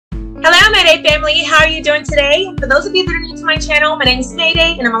Mayday family, how are you doing today? For those of you that are new to my channel, my name is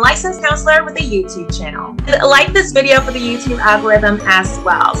Mayday and I'm a licensed counselor with a YouTube channel. Like this video for the YouTube algorithm as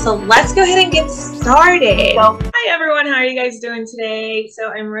well. So let's go ahead and get started. Hi everyone, how are you guys doing today?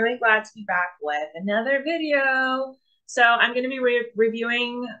 So I'm really glad to be back with another video. So I'm going to be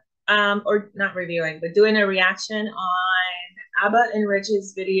reviewing, or not reviewing, but doing a reaction on Abba and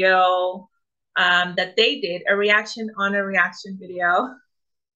Rich's video that they did, a reaction on a reaction video.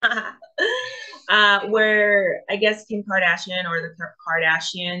 Where I guess Kim Kardashian or the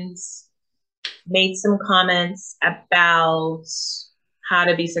Kardashians made some comments about how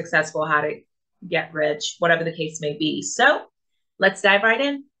to be successful, how to get rich, whatever the case may be. So let's dive right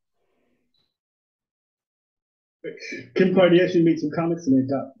in. Kim Kardashian made some comments and they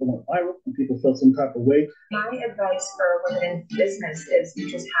got viral and people felt some type of way. My advice for women in business is you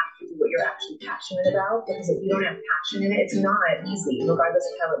just have to do what you're actually passionate about, because if you don't have passion in it, it's not easy, regardless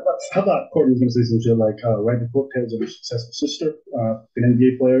of how it looks. How about Courtney's going to say some shit like write the book tales of her successful sister, an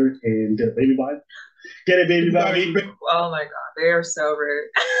NBA player, and get a baby by it? Get a baby by me. Oh my God, they are so rude.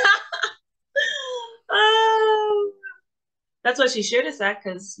 Oh, that's what she should have said,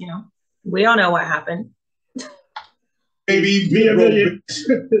 because, you know, we all know what happened. Baby, be a million.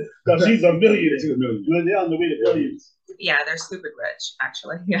 No, she's a million. She's a million. They're on the way to billions. Yeah, they're stupid rich,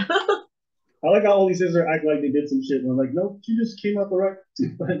 actually. Yeah. I like how all these sisters act like they did some shit. And I'm like, no, she just came out the right.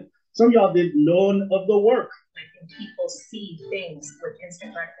 Some of y'all did none of the work. Like, people see things with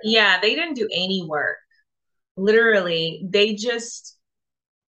instant gratification. Yeah, they didn't do any work. Literally, they just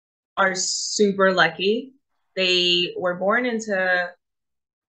are super lucky. They were born into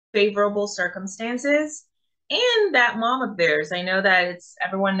favorable circumstances. And that mom of theirs, I know that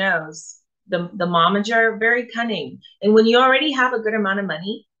everyone knows the momager, very cunning. And when you already have a good amount of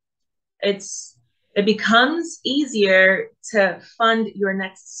money, it becomes easier to fund your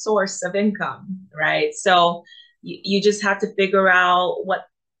next source of income, right? So you just have to figure out what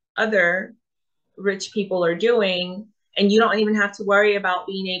other rich people are doing, and you don't even have to worry about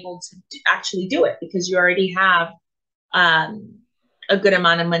being able to actually do it, because you already have a good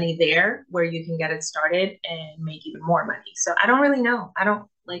amount of money there where you can get it started and make even more money. So I don't really know. I don't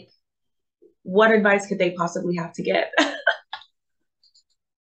like, what advice could they possibly have to give? Because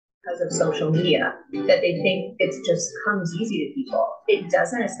of social media, that they think it just comes easy to people. It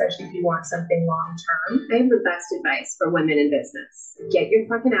doesn't, especially if you want something long term. I have the best advice for women in business. Get your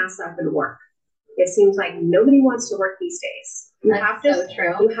fucking ass up and work. It seems like nobody wants to work these days. You have to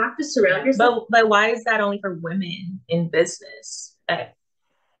surround yourself. But why is that only for women in business?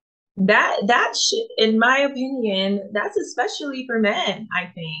 That in my opinion, that's especially for men, I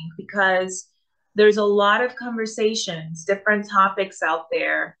think, because there's a lot of conversations, different topics out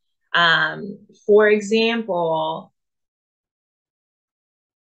there. For example,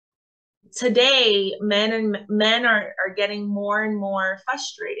 today men are getting more and more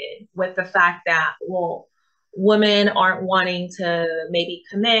frustrated with the fact that, well, women aren't wanting to maybe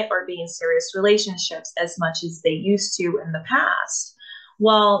commit or be in serious relationships as much as they used to in the past.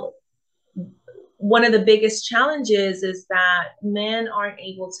 Well, one of the biggest challenges is that men aren't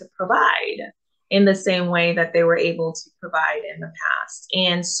able to provide in the same way that they were able to provide in the past.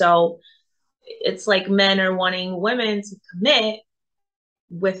 And so it's like men are wanting women to commit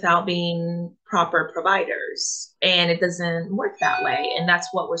without being proper providers. And it doesn't work that way. And that's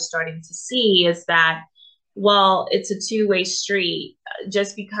what we're starting to see, is that, well, it's a two-way street.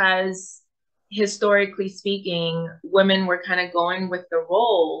 Just because historically speaking, women were kind of going with the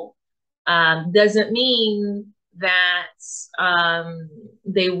role, doesn't mean that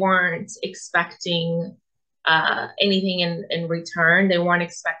they weren't expecting anything in return. They weren't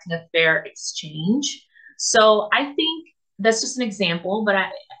expecting a fair exchange. So I think that's just an example, but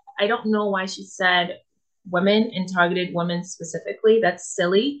I don't know why she said women and targeted women specifically. That's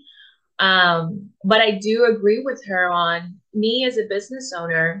silly. But I do agree with her on, me as a business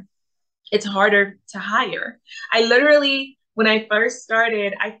owner, it's harder to hire. I literally, when I first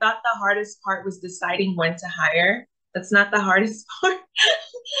started, I thought the hardest part was deciding when to hire. That's not the hardest part.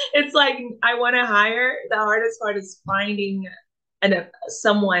 It's like, I want to hire. The hardest part is finding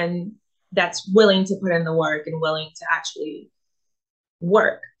someone that's willing to put in the work and willing to actually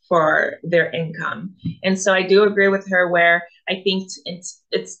work for their income. And so I do agree with her, where I think it's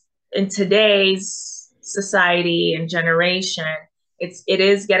in today's society and generation, it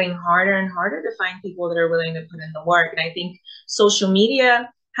is getting harder and harder to find people that are willing to put in the work. And I think social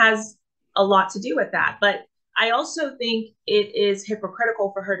media has a lot to do with that. But I also think it is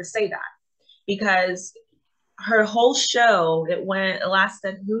hypocritical for her to say that, because her whole show, it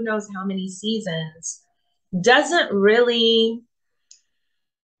lasted who knows how many seasons, doesn't really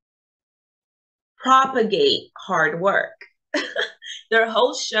propagate hard work. Their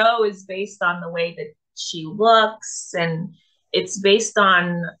whole show is based on the way that she looks, and it's based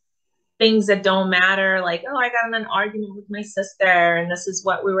on things that don't matter, like, oh, I got in an argument with my sister and this is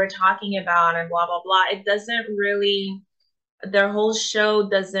what we were talking about and blah blah blah. It doesn't really, their whole show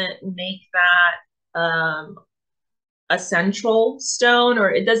doesn't make that a central stone,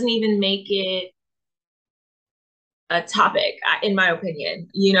 or it doesn't even make it a topic, in my opinion,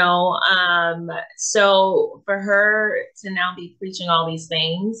 you know. So for her to now be preaching all these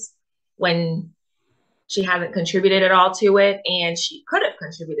things when she hasn't contributed at all to it, and she could have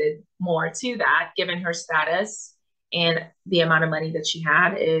contributed more to that given her status and the amount of money that she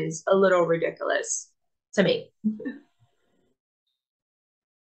had, is a little ridiculous to me.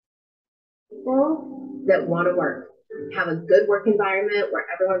 People that want to work have a good work environment where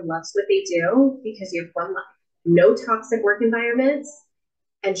everyone loves what they do, because you have one life. No toxic work environments,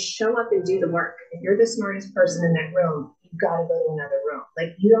 and show up and do the work. If you're the smartest person in that room, you've got to go to another room.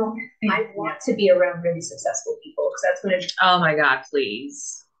 Like, you don't, I want to be around really successful people, because that's when it's. Oh my God,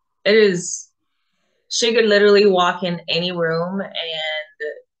 please. It is, she could literally walk in any room and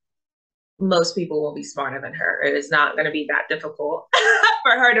most people will be smarter than her. It is not going to be that difficult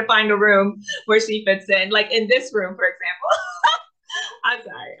for her to find a room where she fits in. Like in this room, for example. I'm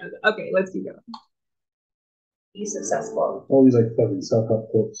sorry. Okay, let's keep going. Be successful. All these like fucking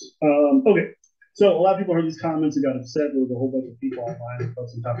self-help quotes. Okay, so a lot of people heard these comments and got upset. There was a whole bunch of people online who felt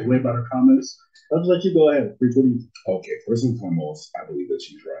some type of way about her comments. I'll just let you go ahead. Preach, what do you think? Okay, first and foremost, I believe that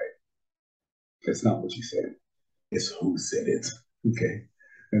she's right. It's not what she said. It's who said it. Okay,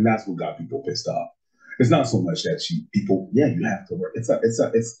 and that's what got people pissed off. It's not so much that yeah, you have to work. It's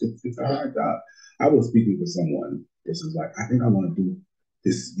a hard job. I was speaking with someone. This is like, I think I want to do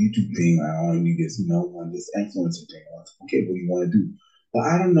this YouTube thing. I want to do this, on this influencer thing. Okay, what do you want to do? But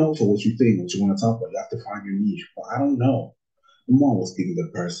I don't know. So what you think, what you want to talk about, you have to find your niche. But I don't know. The more I was speaking to the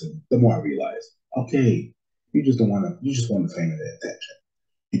person, the more I realized, okay, you just want the fame and the attention.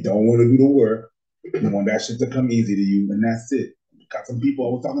 You don't want to do the work. You want that shit to come easy to you, and that's it. Got some people, I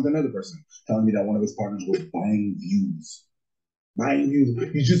was talking to another person, telling me that one of his partners was buying views. Buying views.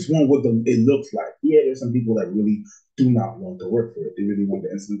 You just want what it looks like. Yeah, there's some people that really do not want to work for it. They really want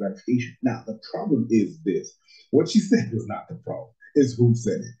the instant gratification. Now, the problem is this. What she said was not the problem. It's who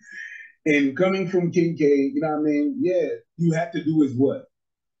said it. And coming from King K, you know what I mean? Yeah, you have to do is what?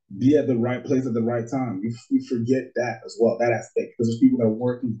 Be at the right place at the right time. We forget that as well, that aspect, because there's people that are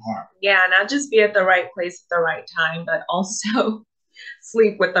working hard. Yeah, not just be at the right place at the right time, but also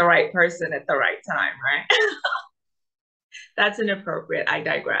sleep with the right person at the right time, right? That's inappropriate. I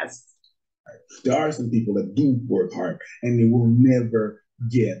digress. There are some people that do work hard and they will never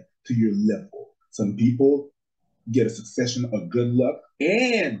get to your level. Some people get a succession of good luck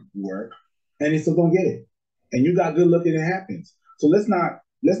and work, and they still don't get it. And you got good luck and it happens. So let's not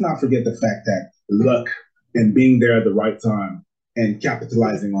forget the fact that luck and being there at the right time and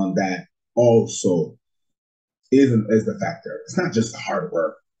capitalizing on that also is the factor. It's not just hard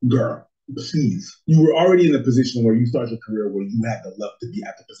work. Girl, please. You were already in a position where you started your career where you had the luck to be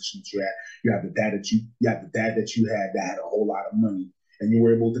at the position that you're at. You have the dad that you had that had a whole lot of money, and you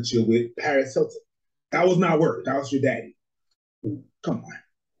were able to chill with Paris Hilton. That was not work. That was your daddy. Come on.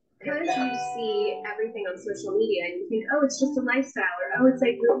 Because you see everything on social media and you think, oh, it's just a lifestyle, or oh, it's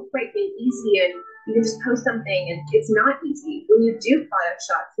like real quick and easy, and you can just post something, and it's not easy. When you do product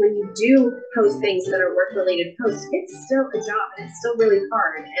shots, when you do post things that are work-related posts, it's still a job and it's still really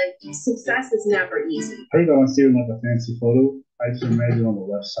hard, and success is never easy. I think I want to see like a fancy photo. I just imagine on the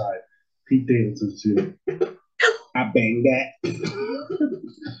left side, Pete Davidson's too. I banged that.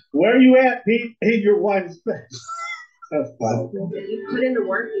 Where are you at, Pete? Hey, your wife's face. That's possible. If you put in the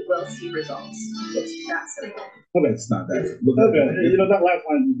work, you will see results. It's that simple. Okay, it's not that. Okay, that last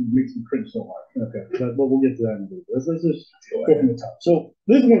line makes me cringe so hard. Okay, but we'll get to that in a little bit. Let's just go from the top. So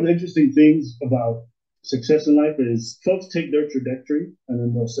this is one of the interesting things about success in life is folks take their trajectory and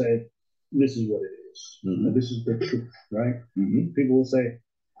then they'll say, this is what it is. Mm-hmm. This is the truth, right? Mm-hmm. People will say,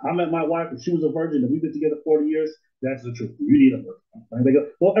 I met my wife and she was a virgin and we've been together 40 years. That's the truth. You need a virgin. Right? They go,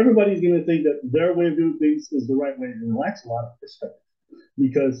 well, everybody's going to think that their way of doing things is the right way, and lacks a lot of perspective.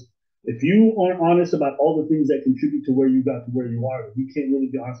 Because if you aren't honest about all the things that contribute to where you got to where you are, you can't really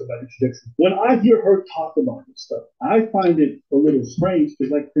be honest about your trajectory. When I hear her talk about this stuff, I find it a little strange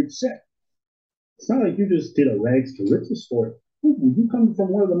because, like Chris said, it's not like you just did a rags to riches story. You come from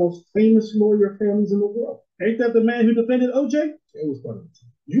one of the most famous lawyer families in the world. Ain't that the man who defended OJ? It was part of it.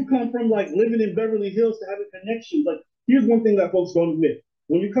 You come from like living in Beverly Hills to having connections. Like, here's one thing that folks don't admit.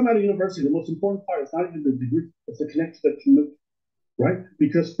 When you come out of university, the most important part is not even the degree, it's the connection that you make. right?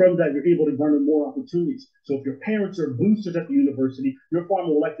 Because from that, you're able to garner more opportunities. So if your parents are boosters at the university, you're far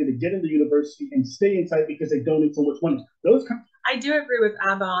more likely to get into the university and stay inside because they donate so much money. I do agree with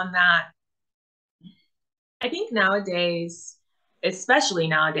Abba on that. I think nowadays, especially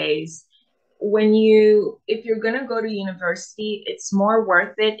nowadays, if you're going to go to university, it's more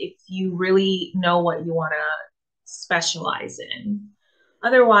worth it if you really know what you want to specialize in.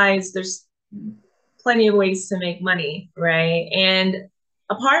 Otherwise, there's plenty of ways to make money, right? And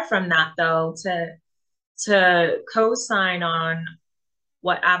apart from that, though, to co-sign on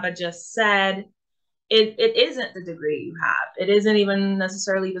what Abba just said, it isn't the degree you have. It isn't even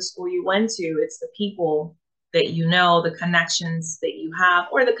necessarily the school you went to. It's the people that you know, the connections that you have,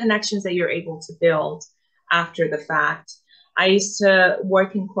 or the connections that you're able to build after the fact. I used to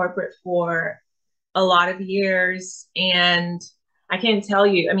work in corporate for a lot of years, and I can't tell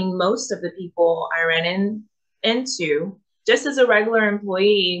you, I mean, most of the people I ran into, just as a regular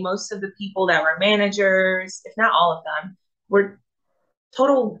employee, most of the people that were managers, if not all of them, were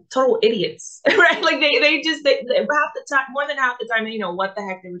total idiots, right? Like they half the time, more than half the time, they know what the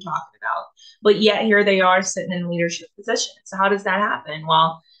heck they were talking about. But yet here they are sitting in leadership positions. So how does that happen?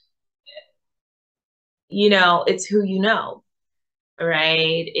 Well, it's who you know,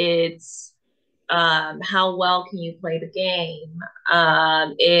 right? It's how well can you play the game?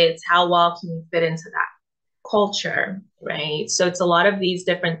 It's how well can you fit into that culture, right? So it's a lot of these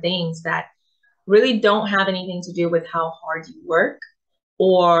different things that really don't have anything to do with how hard you work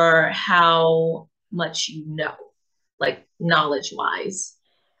or how much you know, like knowledge wise.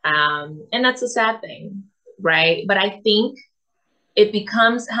 And that's a sad thing, right? But I think it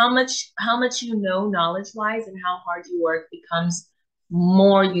becomes how much you know knowledge wise and how hard you work becomes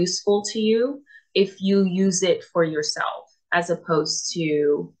more useful to you if you use it for yourself as opposed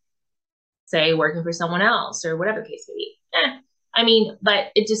to, say, working for someone else or whatever the case may be. I mean,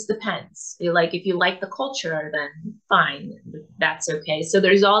 but it just depends. Like, if you like the culture, then fine, that's okay. So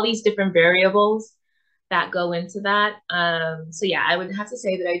there's all these different variables that go into that. So yeah, I would have to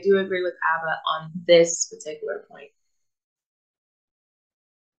say that I do agree with Abba on this particular point.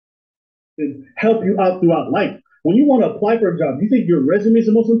 And help you out throughout life. When you want to apply for a job, you think your resume is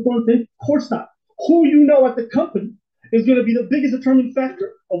the most important thing? Of course not. Who you know at the company is going to be the biggest determining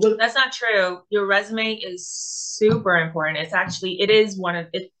factor of whether. That's not true. Your resume is super important. It's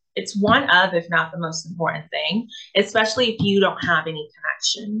one of, if not the most important thing, especially if you don't have any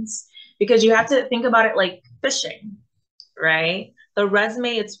connections, because you have to think about it like fishing, right? The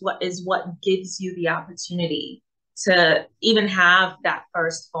resume is what gives you the opportunity to even have that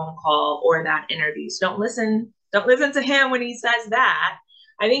first phone call or that interview. So don't listen to him when he says that.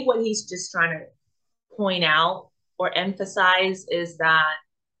 I think what he's just trying to point out or emphasize is that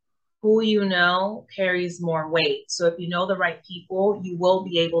who you know carries more weight. So if you know the right people, you will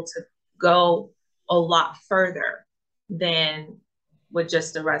be able to go a lot further than with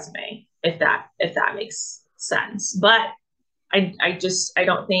just a resume, if that makes sense. But I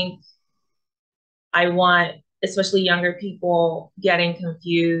don't think I want, especially younger people, getting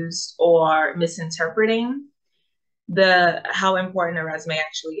confused or misinterpreting how important a resume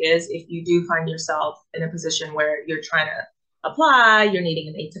actually is. If you do find yourself in a position where you're trying to apply, you're needing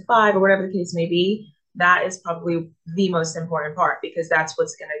an 8 to 5 or whatever the case may be, that is probably the most important part, because that's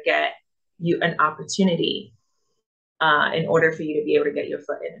what's going to get you an opportunity in order for you to be able to get your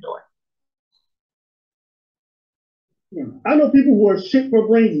foot in the door. Yeah. I know people who are shit for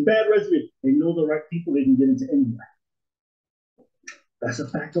brains, bad resumes. They know the right people, they can get into anywhere. That's a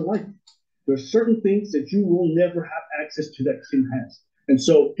fact of life. There's certain things that you will never have access to that Kim has. And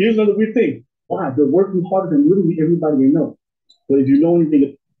so here's another weird thing. Wow, they're working harder than literally everybody they know. But if you know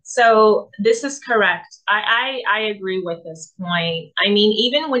anything. So this is correct. I agree with this point. I mean,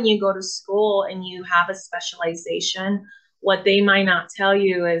 even when you go to school and you have a specialization, what they might not tell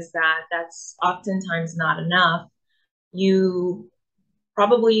you is that that's oftentimes not enough. You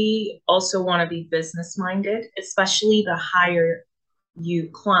probably also want to be business minded, especially the higher you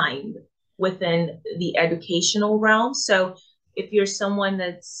climb within the educational realm. So if you're someone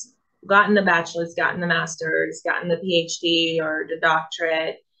that's gotten the bachelor's, gotten the master's, gotten the PhD or the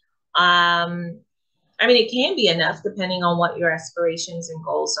doctorate, I mean, it can be enough depending on what your aspirations and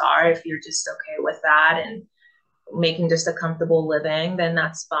goals are. If you're just okay with that and making just a comfortable living, then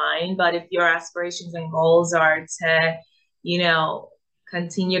that's fine. But if your aspirations and goals are to,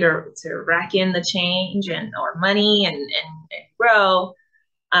 continue to rack in the change or money and grow,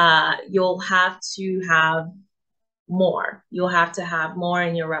 you'll have to have more. You'll have to have more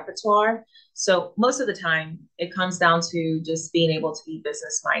in your repertoire. So most of the time, it comes down to just being able to be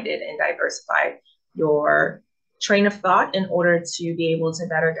business minded and diversify your train of thought in order to be able to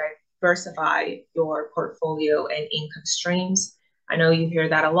better diversify your portfolio and income streams. I know you hear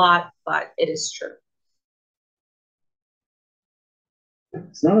that a lot, but it is true.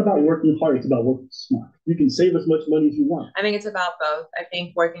 It's not about working hard, it's about working smart. You can save as much money as you want. I think it's about both. I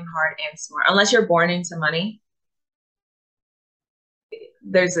think working hard and smart. Unless you're born into money,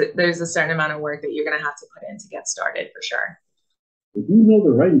 there's a certain amount of work that you're gonna have to put in to get started for sure. If you know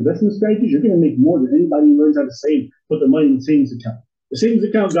the right investment strategies, you're gonna make more than anybody who learns how to save, put the money in the savings account. The savings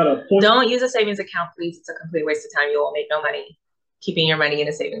account's got a point. Don't use a savings account, please. It's a complete waste of time. You will make no money keeping your money in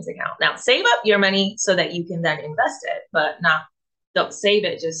a savings account. Now, save up your money so that you can then invest it, but don't save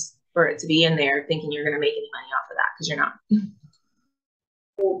it just for it to be in there thinking you're going to make any money off of that, because you're not.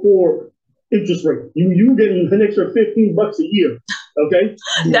 For interest rate, you getting an extra $15 a year, okay?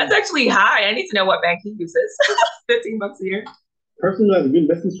 That's actually high. I need to know what bank he uses. $15 a year. Person who has a good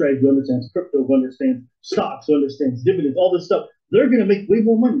investment strategy, who understands crypto, who understands stocks, who understands dividends, all this stuff, they're going to make way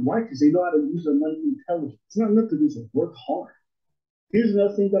more money. Why? Because they know how to use their money intelligently. It's not enough to do so. Work hard. Here's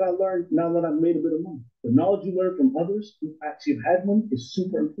another thing that I learned now that I've made a bit of money. The knowledge you learn from others who actually have had money is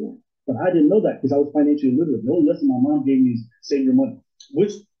super important. But I didn't know that because I was financially illiterate. The only lesson my mom gave me is save your money,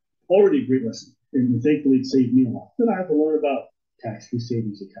 which already a great lesson. And thankfully it saved me a lot. Then I had to learn about tax-free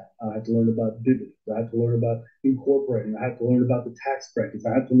savings account. I had to learn about dividends. I had to learn about incorporating. I had to learn about the tax brackets.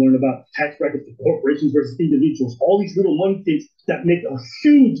 I had to learn about tax brackets for corporations versus individuals. All these little money things that make a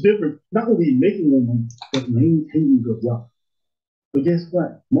huge difference, not only making more money, but maintaining good wealth. But guess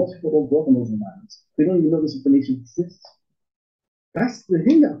what? Most people don't grow up in those environments. They don't even know this information exists. That's the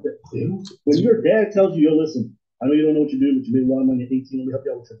thing out there. When your dad tells you, yo, listen, I know you don't know what you're doing, but you made a lot of money at 18. Let me help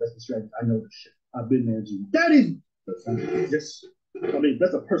you out with your investment strategy. I know this shit. I've been there, G. That is just, I mean,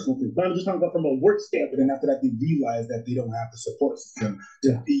 that's a personal thing. But I'm just talking about from a work standpoint. And after that, they realize that they don't have the support system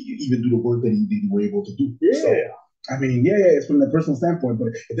to even do the work that they were able to do. Yeah. So, I mean, it's from the personal standpoint, but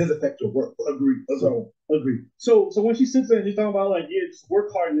it does affect your work. Agreed. So, agreed. So when she sits there and she's talking about like, yeah, just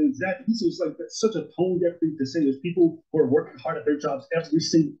work hard, and that he seems like that's such a tone deaf thing to say. There's people who are working hard at their jobs every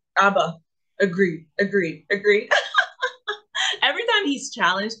single. Abba, agreed. Every time he's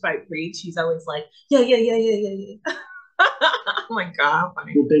challenged by Preach, he's always like, yeah. Oh my God,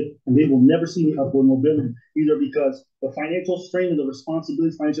 funny. And they will never see upward mobility, either because the financial strain and the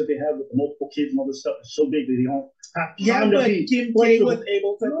responsibilities financial that they have with the multiple kids and all this stuff is so big that they don't have time to be. Kim K was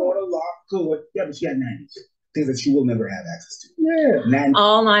able to go to law school. Yeah, but she had nannies. Things that she will never have access to. Yeah. Nannies.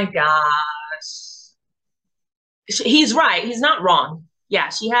 Oh my gosh. He's right. He's not wrong. Yeah,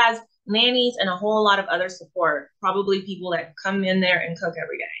 she has nannies and a whole lot of other support. Probably people that come in there and cook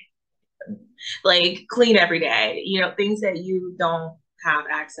every day. Like clean every day, things that you don't have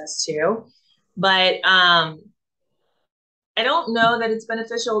access to. But I don't know that it's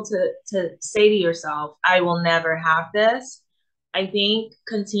beneficial to say to yourself, I will never have this. I think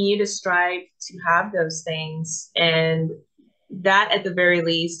continue to strive to have those things. And that at the very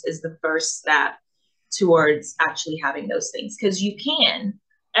least is the first step towards actually having those things. Because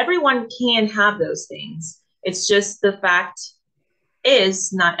everyone can have those things. It's just the fact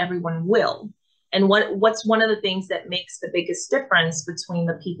is not everyone will. And what's one of the things that makes the biggest difference between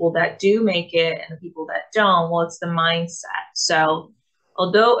the people that do make it and the people that don't? Well, it's the mindset. So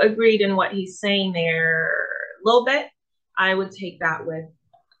although agreed in what he's saying there a little bit, I would take that with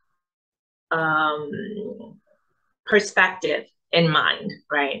perspective in mind,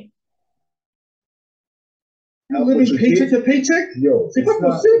 right? Living paycheck to paycheck? Yo, it's not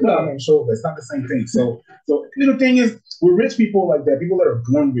the same thing. So the thing is, with rich people like that, people that are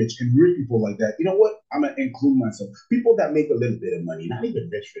born rich and rich people like that, you know what? I'm gonna include myself. People that make a little bit of money, not even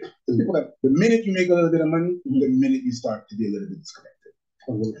rich. The people that the minute you make a little bit of money, the minute you start to be a little bit disconnected.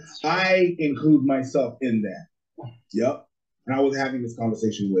 I include myself in that. Yep. And I was having this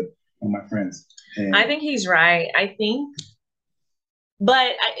conversation with one of my friends. And I think he's right. I think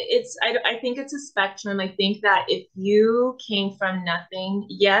it's a spectrum. I think that if you came from nothing,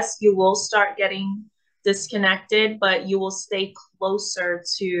 yes, you will start getting disconnected, but you will stay closer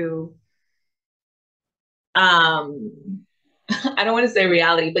to, I don't want to say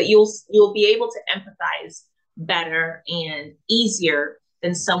reality, but you'll be able to empathize better and easier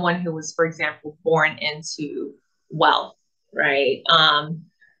than someone who was, for example, born into wealth, right?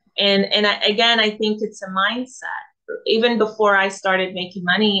 Again, I think it's a mindset. Even before I started making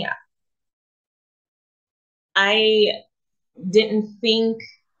money, I didn't think,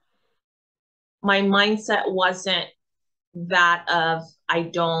 my mindset wasn't that of I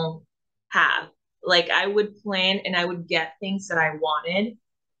don't have. Like I would plan and I would get things that I wanted,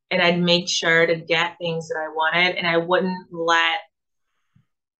 and I'd make sure to get things that I wanted, and I wouldn't let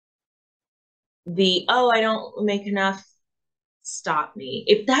I don't make enough stop me.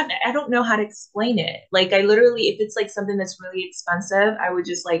 If that, I don't know how to explain it. Like I literally, if it's like something that's really expensive, I would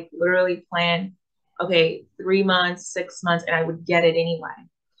just like literally plan, okay, 3 months, 6 months, and I would get it anyway.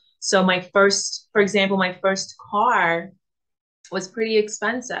 So for example, my first car was pretty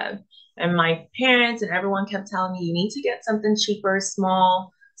expensive. And my parents and everyone kept telling me, you need to get something cheaper,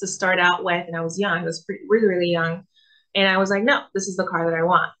 small to start out with. And I was young, I was really, really young. And I was like, no, this is the car that I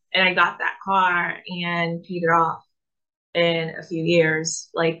want. And I got that car and paid it off in a few years.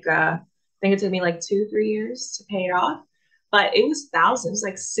 I think it took me like 2, 3 years to pay it off. But it was thousands,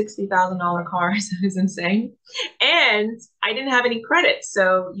 like $60,000 cars. It was insane. And I didn't have any credit.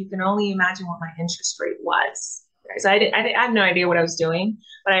 So you can only imagine what my interest rate was. So I had no idea what I was doing,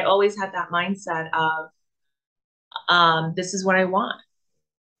 but I always had that mindset of, this is what I want.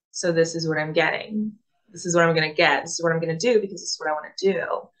 So this is what I'm getting. This is what I'm going to get. This is what I'm going to do because this is what I want to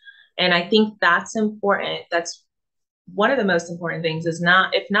do. And I think that's important. That's one of the most important things, is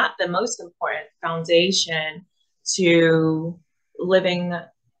not, if not the most important foundation to living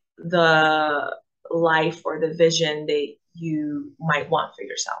the life or the vision that you might want for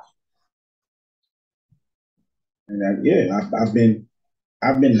yourself. And I've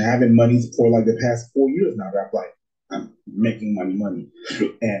been having money for like the past 4 years now. That I'm like, I'm making money,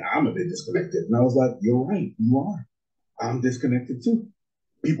 and I'm a bit disconnected. And I was like, you're right, you are. I'm disconnected too.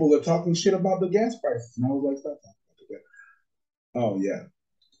 People are talking shit about the gas prices, and I was like, stop talking about that. Oh yeah.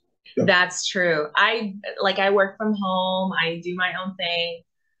 Yep. That's true. I work from home. I do my own thing,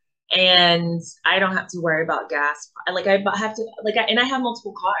 and I don't have to worry about gas. Like I have to and I have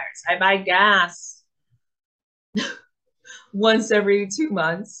multiple cars. I buy gas once every 2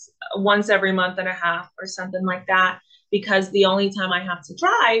 months, once every month and a half, or something like that. Because the only time I have to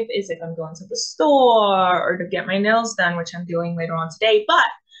drive is if I'm going to the store or to get my nails done, which I'm doing later on today. But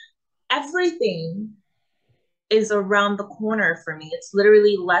everything is around the corner for me. It's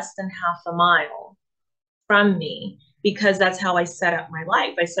literally less than half a mile from me, because that's how I set up my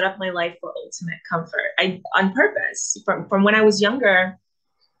life. I set up my life for ultimate comfort. On purpose. From when I was younger,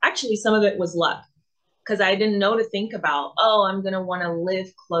 actually some of it was luck, because I didn't know to think about, oh, I'm going to want to live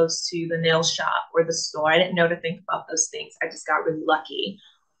close to the nail shop or the store. I didn't know to think about those things. I just got really lucky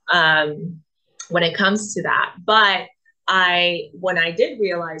when it comes to that. But when I did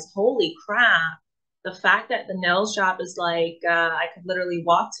realize, holy crap, the fact that the nail shop is like, I could literally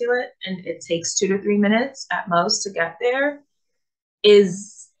walk to it and it takes 2 to 3 minutes at most to get there,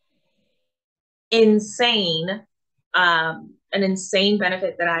 is insane. An insane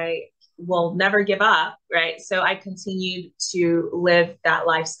benefit that I will never give up, right? So I continued to live that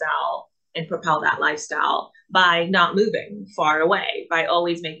lifestyle and propel that lifestyle by not moving far away, by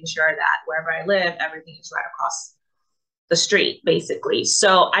always making sure that wherever I live, everything is right across the street, basically.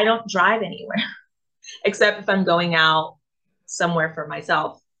 So I don't drive anywhere except if I'm going out somewhere for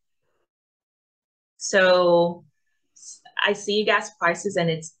myself. So I see gas prices and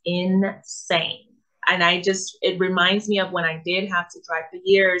it's insane. And it reminds me of when I did have to drive for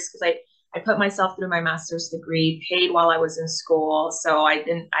years, because I put myself through my master's degree, paid while I was in school. So I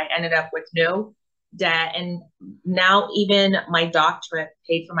ended up with no debt. And now even my doctorate,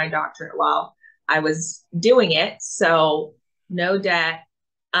 paid for my doctorate while I was doing it. So no debt.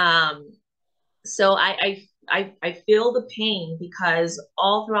 So I feel the pain, because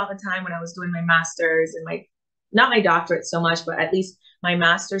all throughout the time when I was doing my master's and not my doctorate so much, but at least my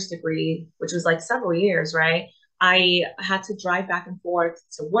master's degree, which was like several years, right? I had to drive back and forth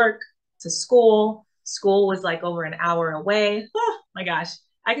to work, to school. School was like over an hour away. Oh my gosh,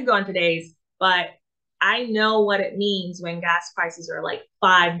 I could go on for days, but I know what it means when gas prices are like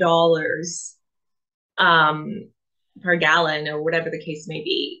 $5 per gallon or whatever the case may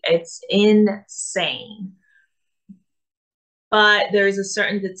be. It's insane. But there's a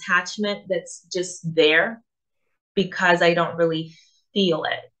certain detachment that's just there, because I don't really feel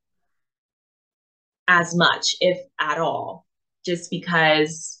it as much, if at all, just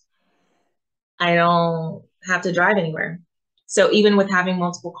because I don't have to drive anywhere. So even with having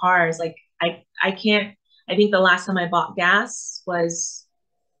multiple cars, like I can't, I think the last time I bought gas was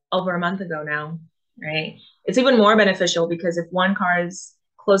over a month ago now, right? It's even more beneficial, because if one car is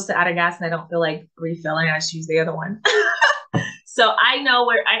close to out of gas and I don't feel like refilling, I just use the other one. So I know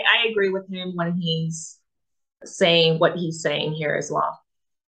where I agree with him when he's saying what he's saying here as well.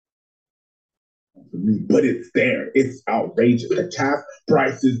 But it's there. It's outrageous. The gas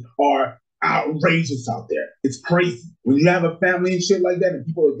prices are outrageous out there. It's crazy. When you have a family and shit like that, and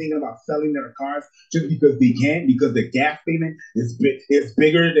people are thinking about selling their cars just because they can, because the gas payment is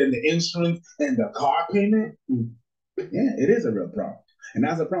bigger than the insurance and the car payment. Yeah, it is a real problem. And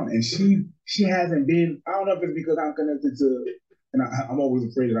that's a problem. And she hasn't been, I don't know if it's because I'm connected to, and I'm always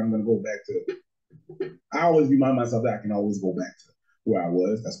afraid that I'm going to go back to, I always remind myself that I can always go back to where I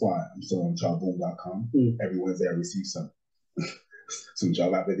was. That's why I'm still on jobboom.com. Every Wednesday I receive some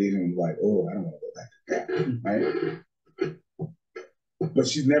job application and I'm like, oh, I don't want to go back to that, right? But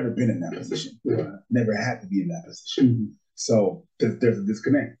she's never been in that position. Never had to be in that position. So there's a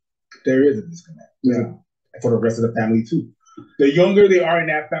disconnect. There is a disconnect. For the rest of the family too. The younger they are in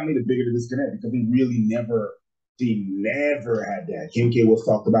that family, the bigger the disconnect because they never had that. Kim K was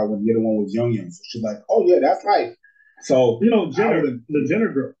talked about when the other one was young. So she's like, oh yeah, that's life. So the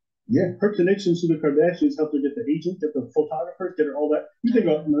Jenner girl. Yeah. Her connections to the Kardashians helped her get the agent, get the photographers, get her all that. You think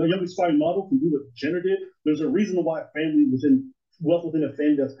the youngest flying model can do what Jenner did? There's a reason why wealth within a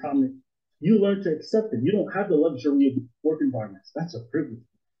family that's prominent. You learn to accept it. You don't have the luxury of work environments. That's a privilege.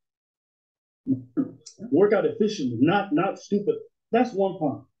 Work out efficiently, not stupid. That's one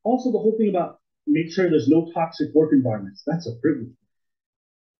part. Also, the whole thing about make sure there's no toxic work environments. That's a privilege.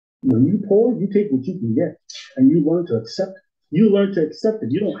 When you poor, you take what you can get, and you learn to accept it. You learn to accept it.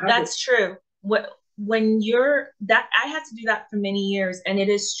 You don't have. That's true. When you're that, I had to do that for many years, and it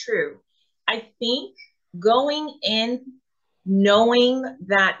is true. I think going in knowing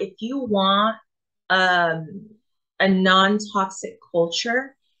that if you want a non-toxic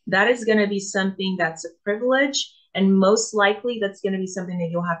culture, that is going to be something that's a privilege, and most likely that's going to be something that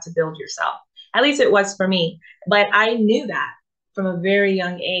you'll have to build yourself. At least it was for me. But I knew that from a very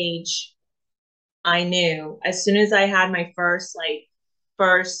young age. I knew as soon as I had my first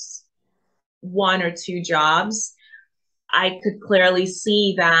one or two jobs, I could clearly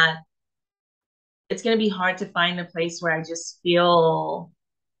see that it's going to be hard to find a place where I just feel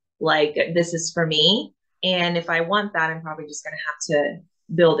like this is for me. And if I want that, I'm probably just going to have to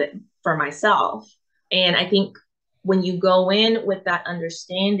build it for myself. And I think when you go in with that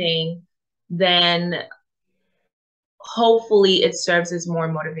understanding, then hopefully it serves as more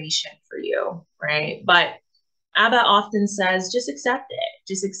motivation for you, right? But Abba often says, just accept it,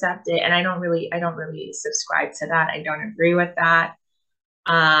 just accept it. And I don't really subscribe to that. I don't agree with that.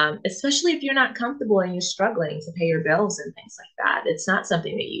 Especially if you're not comfortable and you're struggling to pay your bills and things like that. It's not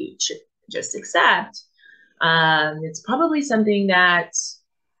something that you should just accept. It's probably something that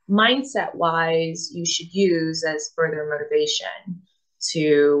mindset wise you should use as further motivation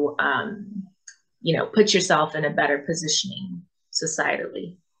to put yourself in a better positioning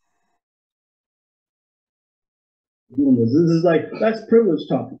societally. This is like, that's privilege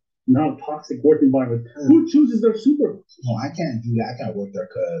talking. Non-toxic work environment. Who chooses their supervisor? No, I can't do that. I can't work there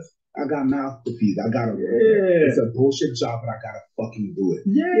because I got mouth to feed. I gotta work there. It's a bullshit job, but I gotta fucking do it.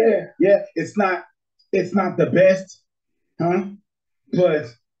 Yeah. It's not the best, huh? But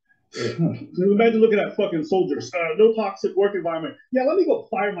imagine looking at fucking soldiers. No toxic work environment. Yeah, let me go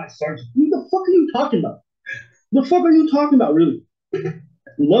fire my sergeant. Who the fuck are you talking about? The fuck are you talking about, really?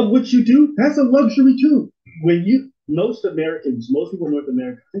 Love what you do? That's a luxury too. Most Americans, most people in North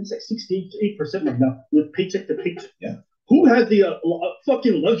America, I think it's like 68% right now, live paycheck to paycheck. Yeah. Who has the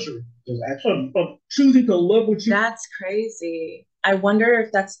fucking luxury of choosing to love what you? That's crazy. I wonder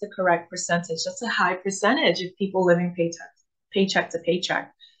if that's the correct percentage. That's a high percentage of people living paycheck to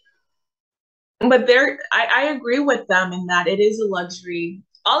paycheck. But I agree with them in that it is a luxury.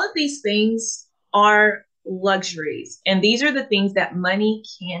 All of these things are luxuries, and these are the things that money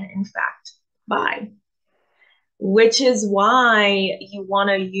can, in fact, buy. Which is why you want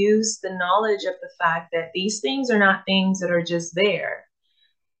to use the knowledge of the fact that these things are not things that are just there.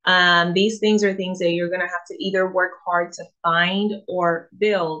 These things are things that you're going to have to either work hard to find or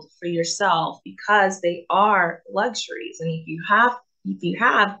build for yourself because they are luxuries. And if you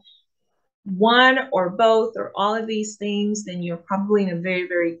have one or both or all of these things, then you're probably in a very,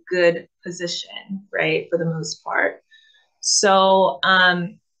 very good position, right? For the most part. So,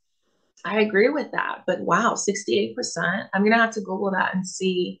 I agree with that, but wow, 68%. I'm going to have to Google that and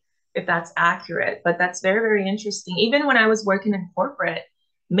see if that's accurate, but that's very, very interesting. Even when I was working in corporate,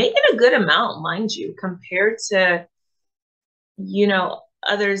 making a good amount, mind you, compared to,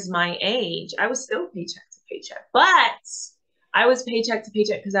 others my age, I was still paycheck to paycheck, but I was paycheck to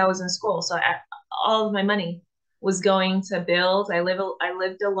paycheck because I was in school. So all of my money was going to bills. I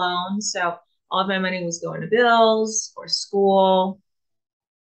lived alone. So all of my money was going to bills or school.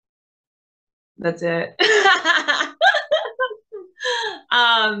 That's it.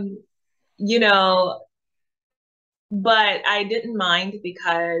 But I didn't mind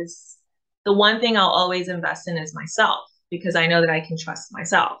because the one thing I'll always invest in is myself because I know that I can trust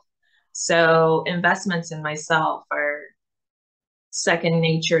myself. So investments in myself are second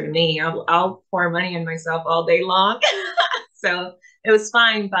nature to me. I'll pour money in myself all day long. So it was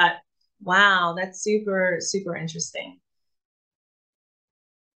fine. But wow, that's super, super interesting.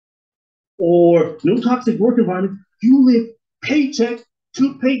 Or no toxic work environment. You live paycheck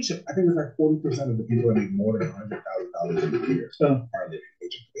to paycheck. I think it's like 40% of the people that make more than $100,000 a year are living paycheck to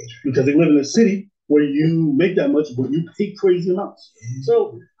paycheck. Because they live in a city where you make that much, but you pay crazy amounts.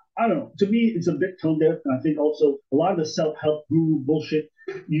 So I don't know. To me, it's a bit tone deaf, and I think also a lot of the self-help guru bullshit.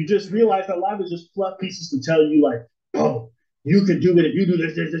 You just realize that a lot of it's just fluff pieces to tell you, like, oh, you can do it if you do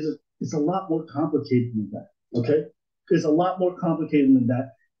this. It's a lot more complicated than that. Okay, it's a lot more complicated than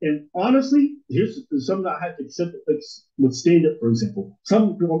that. And honestly, here's something I had to accept with stand-up, for example.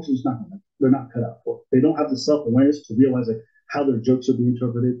 Some folks just they're not cut out for it. They don't have the self-awareness to realize like how their jokes are being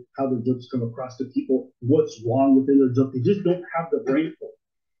interpreted, how their jokes come across to people, what's wrong within their joke. They just don't have the brain for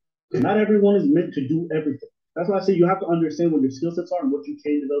it. Not everyone is meant to do everything. That's why I say you have to understand what your skill sets are and what you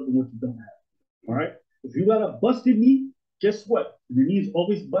can develop and what you don't have. All right? If you got a busted knee, guess what? If your knee is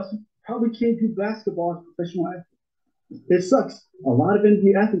always busted, probably can't do basketball as a professional athlete. It sucks. A lot of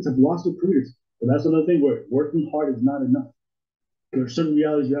NBA athletes have lost their careers. But that's another thing where working hard is not enough. There are certain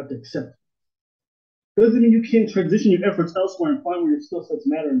realities you have to accept. Doesn't mean you can't transition your efforts elsewhere and find where your skill sets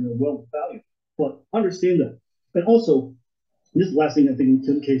matter and they're well valued. But understand that. And also, this is the last thing I think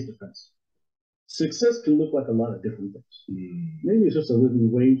in case defense. Success can look like a lot of different things. Maybe it's just a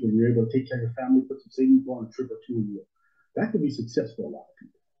living wage when you're able to take care of your family, put some savings, go on a trip or two a year. That could be success for a lot of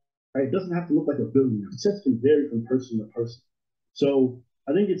people. Right? It doesn't have to look like a billionaire. Success can vary from person to person. So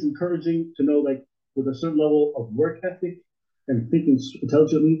I think it's encouraging to know, like, with a certain level of work ethic and thinking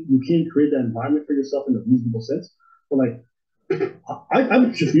intelligently, you can create that environment for yourself in a reasonable sense. But like,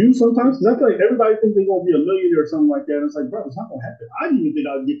 I'm confused sometimes because I feel like everybody thinks they're gonna be a millionaire or something like that. And it's like, bro, it's not gonna happen. I didn't even think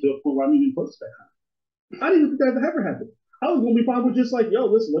I'd get to a point where I'm even close to that kind of. I didn't even think that would ever happen. I was gonna be fine with just like, yo,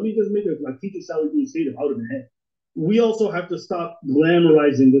 listen, let me just make my teacher salary being stated out of my head. We also have to stop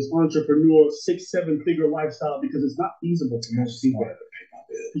glamorizing this entrepreneurial 6-7 figure lifestyle because it's not feasible for most people.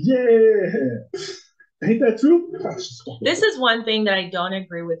 Yeah. Ain't that true? This is one thing that I don't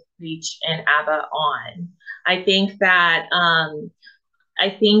agree with Preach and Abba on. I think that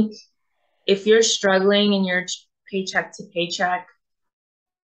if you're struggling and you're paycheck to paycheck,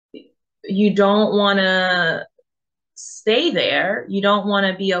 you don't want to stay there. You don't want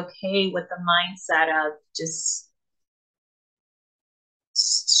to be okay with the mindset of just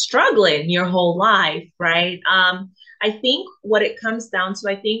struggling your whole life, right? I think what it comes down to,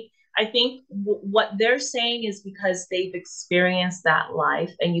 I think what they're saying is because they've experienced that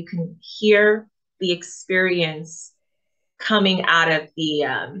life, and you can hear the experience coming out of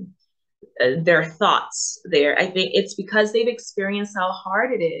their thoughts there. I think it's because they've experienced how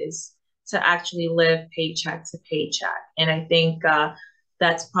hard it is to actually live paycheck to paycheck, and I think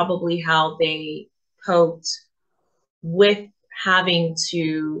that's probably how they coped with having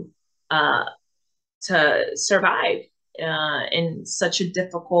to survive in such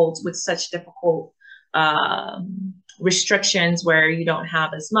such difficult restrictions where you don't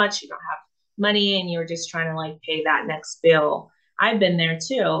have as much, you don't have money, and you're just trying to like pay that next bill. I've been there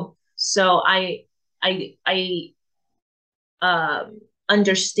too, so I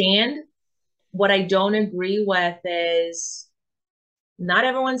understand. What I don't agree with is not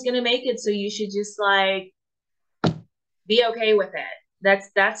everyone's gonna make it, so you should just like be okay with it.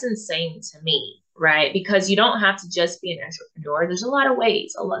 That's insane to me, right? Because you don't have to just be an entrepreneur. There's a lot of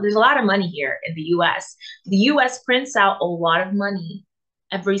ways. There's a lot of money here in the US. The US prints out a lot of money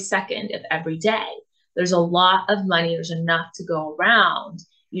every second of every day. There's a lot of money. There's enough to go around.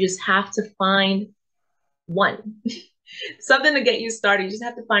 You just have to find one. Something to get you started. You just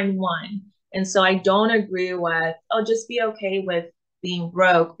have to find one. And so I don't agree with, oh, just be okay with being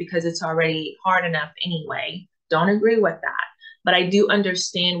broke because it's already hard enough anyway. Don't agree with that. But I do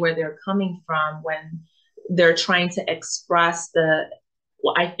understand where they're coming from when they're trying to express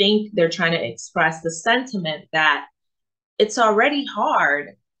I think they're trying to express the sentiment that it's already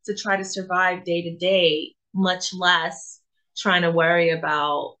hard to try to survive day to day, much less trying to worry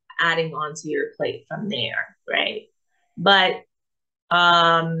about adding onto your plate from there, right? But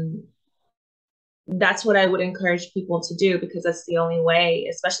that's what I would encourage people to do, because that's the only way,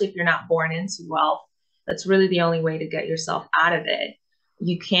 especially if you're not born into wealth, that's really the only way to get yourself out of it.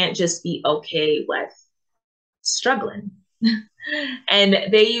 You can't just be okay with struggling.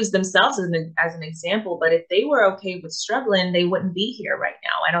 And they use themselves as an example, but if they were okay with struggling, they wouldn't be here right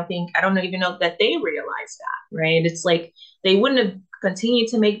now. I don't even know that they realize that, right? It's like they wouldn't have continued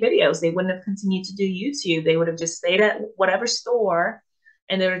to make videos. They wouldn't have continued to do YouTube. They would have just stayed at whatever store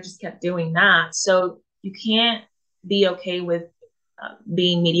and they would have just kept doing that. So you can't be okay with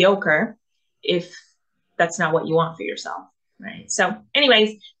being mediocre if that's not what you want for yourself. Right. So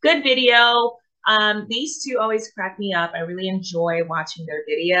anyways, good video. These two always crack me up. I really enjoy watching their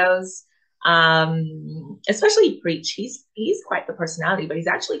videos. Especially Preach. He's quite the personality, but he's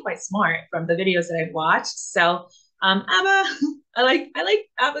actually quite smart from the videos that I've watched. So Abba, I like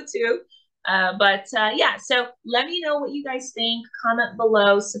Abba too. Yeah, so let me know what you guys think. Comment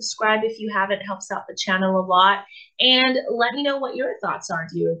below, subscribe if you haven't, helps out the channel a lot. And let me know what your thoughts are.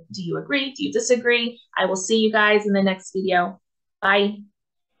 Do you agree? Do you disagree? I will see you guys in the next video. Bye.